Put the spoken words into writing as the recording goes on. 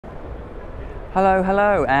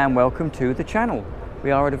Hello and welcome to the channel.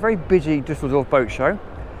 We are at a very busy Düsseldorf boat show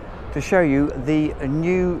to show you the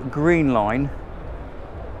new Greenline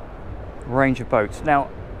range of boats. Now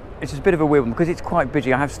it's a bit of a weird one because it's quite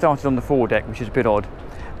busy. I have started on the foredeck, which is a bit odd,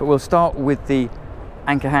 but we'll start with the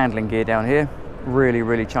anchor handling gear down here.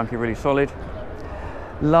 Really chunky, really solid.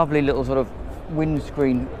 Lovely little sort of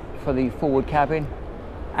windscreen for the forward cabin,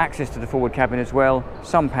 access to the forward cabin as well,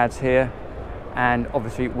 sun pads here, and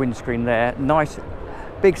obviously windscreen there. Nice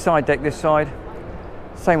big side deck this side,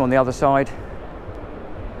 same on the other side.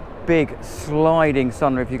 Big sliding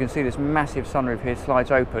sunroof. You can see this massive sunroof here slides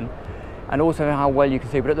open, and also how well you can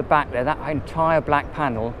see, but at the back there, that entire black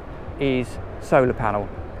panel is solar panel.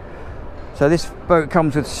 So this boat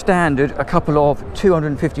comes with standard a couple of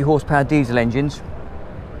 250 horsepower diesel engines.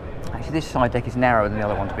 Actually this side deck is narrower than the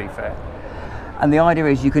other one, to be fair. And the idea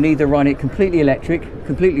is you can either run it completely electric,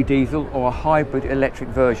 completely diesel, or a hybrid electric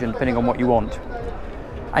version, depending on what you want.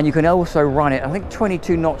 And you can also run it, I think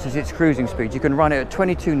 22 knots is its cruising speed. You can run it at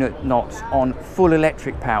 22 knots on full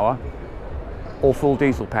electric power or full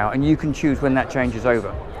diesel power, and you can choose when that changes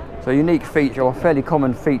over. So a unique feature, or a fairly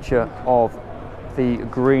common feature of the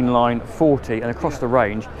Greenline 40 and across the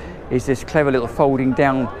range, is this clever little folding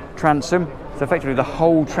down transom. So effectively the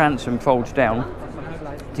whole transom folds down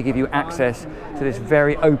to give you access to this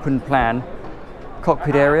very open plan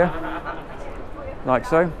cockpit area, like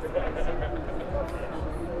so.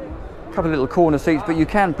 A couple of little corner seats, but you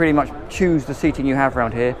can pretty much choose the seating you have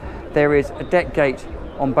around here. There is a deck gate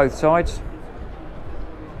on both sides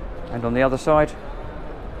and on the other side,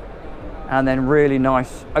 and then really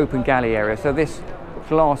nice open galley area. So this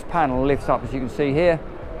glass panel lifts up, as you can see here.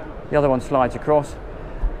 The other one slides across.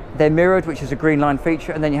 They're mirrored, which is a Greenline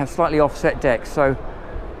feature, and then you have slightly offset decks. So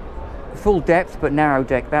full depth but narrow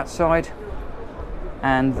deck that side,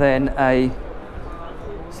 and then a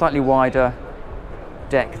slightly wider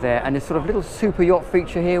deck there, and this sort of little super yacht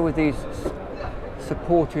feature here with these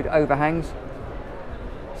supported overhangs.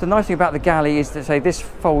 So the nice thing about the galley is that, say, this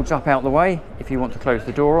folds up out the way if you want to close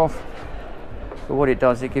the door off, but what it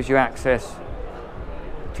does, it gives you access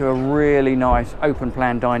to a really nice open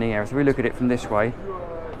plan dining area. So we look at it from this way,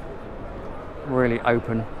 really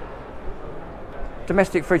open.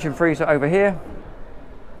 Domestic fridge and freezer over here.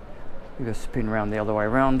 We go spin around the other way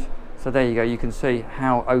around. So there you go, you can see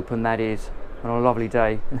how open that is on a lovely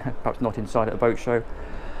day, perhaps not inside at a boat show.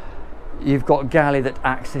 You've got a galley that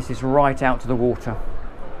accesses right out to the water.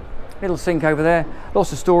 Little sink over there,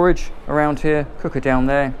 lots of storage around here, cooker down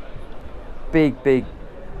there. Big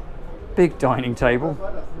dining table,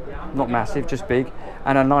 not massive, just big,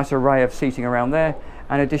 and a nice array of seating around there,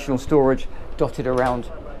 and additional storage dotted around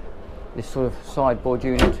this sort of sideboard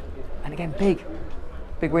unit. And again, big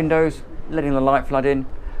windows, letting the light flood in.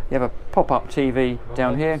 You have a pop-up TV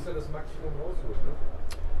down here,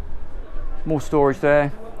 more storage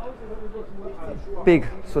there, big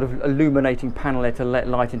sort of illuminating panel there to let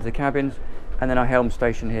light into the cabins, and then our helm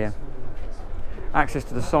station here. Access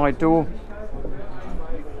to the side door.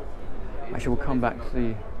 Actually, we'll come back to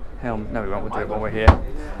the helm. No, we won't. We'll do it while we're here.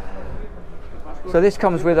 So this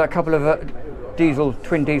comes with a couple of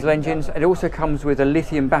twin diesel engines. It also comes with a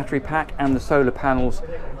lithium battery pack and the solar panels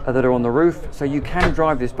that are on the roof. So you can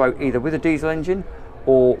drive this boat either with a diesel engine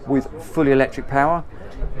or with fully electric power.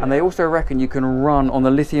 And they also reckon you can run on the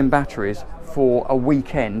lithium batteries for a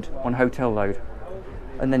weekend on hotel load.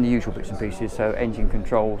 And then the usual bits and pieces, so engine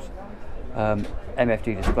controls,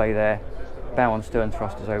 MFD display there, bow and stern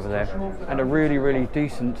thrusters over there, and a really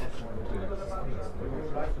decent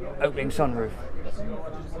opening sunroof.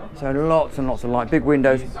 So lots and lots of light, big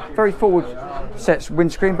windows, very forward set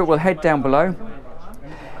windscreen, but we'll head down below.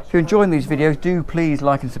 If you're enjoying these videos, do please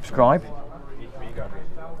like and subscribe.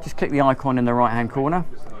 Just click the icon in the right hand corner.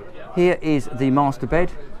 Here is the master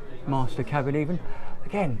bed, master cabin even.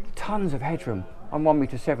 Again, tons of headroom. On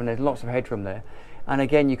 1.7 m, there's lots of headroom there. And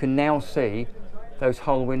again, you can now see those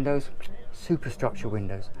hull windows, superstructure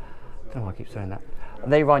windows. I don't know why I keep saying that.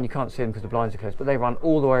 And they run, you can't see them because the blinds are closed, but they run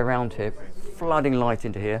all the way around here, flooding light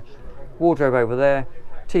into here. Wardrobe over there,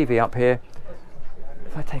 TV up here.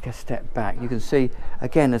 If I take a step back, you can see,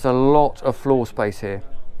 again, there's a lot of floor space here.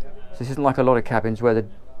 So this isn't like a lot of cabins where the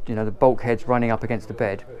bulkhead's running up against the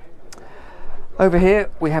bed. Over here,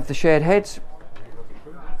 we have the shared heads.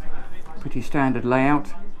 Pretty standard layout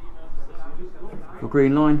for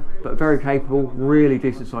Greenline, but very capable, really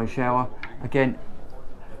decent sized shower. Again,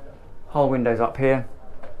 hull windows up here,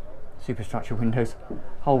 superstructure windows,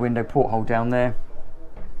 hull window porthole down there.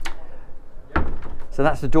 So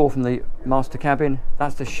that's the door from the master cabin.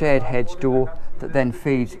 That's the shared heads door that then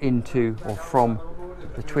feeds into or from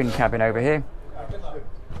the twin cabin over here.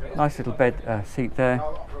 Nice little bed seat there,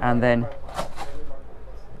 and then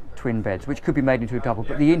twin beds, which could be made into a double.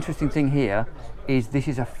 But the interesting thing here is this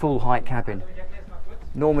is a full height cabin.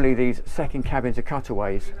 Normally these second cabins are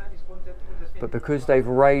cutaways, but because they've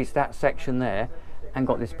raised that section there and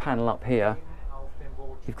got this panel up here,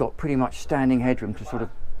 you've got pretty much standing headroom to sort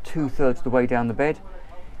of 2/3 of the way down the bed,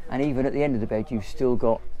 and even at the end of the bed you've still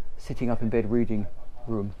got sitting up in bed reading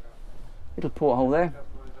room. Little porthole there.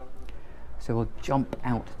 So we'll jump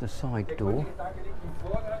out the side door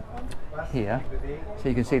here, so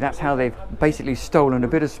you can see that's how they've basically stolen a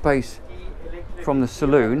bit of space from the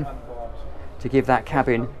saloon to give that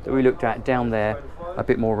cabin that we looked at down there a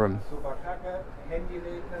bit more room.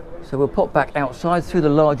 So we'll pop back outside through the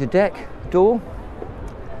larger deck door,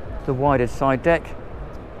 the wider side deck,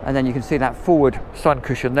 and then you can see that forward sun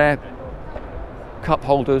cushion there, cup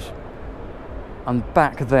holders, and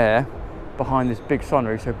back there behind this big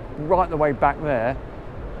sunroof, so right the way back there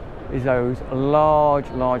is those large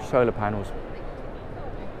solar panels.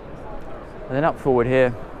 And then up forward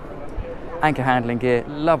here, anchor handling gear,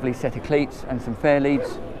 lovely set of cleats and some fair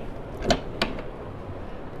leads.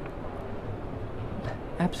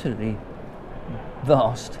 Absolutely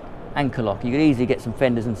vast anchor lock. You could easily get some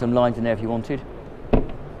fenders and some lines in there if you wanted.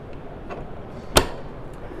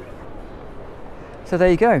 So there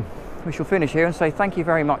you go. We shall finish here and say thank you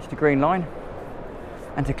very much to Greenline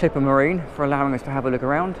and to Clipper Marine for allowing us to have a look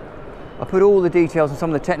around. I'll put all the details and some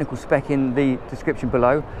of the technical spec in the description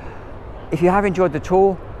below. If you have enjoyed the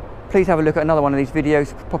tour, please have a look at another one of these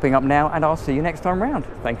videos popping up now, and I'll see you next time round.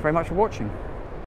 Thank you very much for watching.